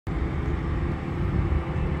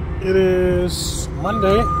It is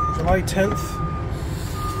Monday, July 10th.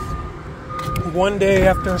 One day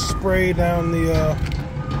after I sprayed down the,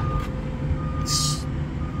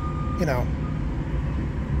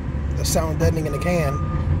 the sound deadening in the can.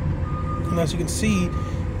 And as you can see,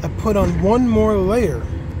 I put on one more layer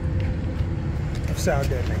of sound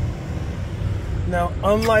deadening. Now,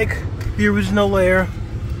 unlike the original layer,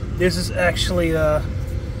 this is actually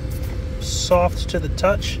soft to the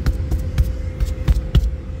touch.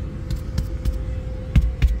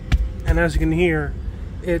 And as you can hear,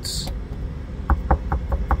 it's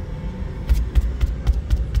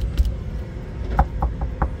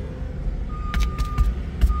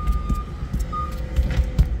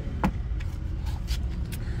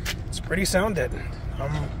pretty sound deadened.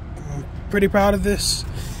 I'm pretty proud of this.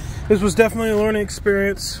 This was definitely a learning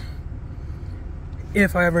experience.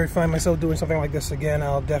 If I ever find myself doing something like this again,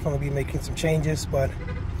 I'll definitely be making some changes, but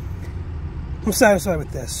I'm satisfied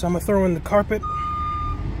with this. So I'm gonna throw in the carpet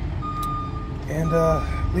and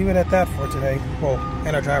leave it at that for today. Well,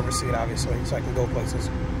 and our driver's seat, obviously, so I can go places.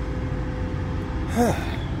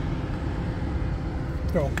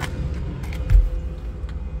 Go.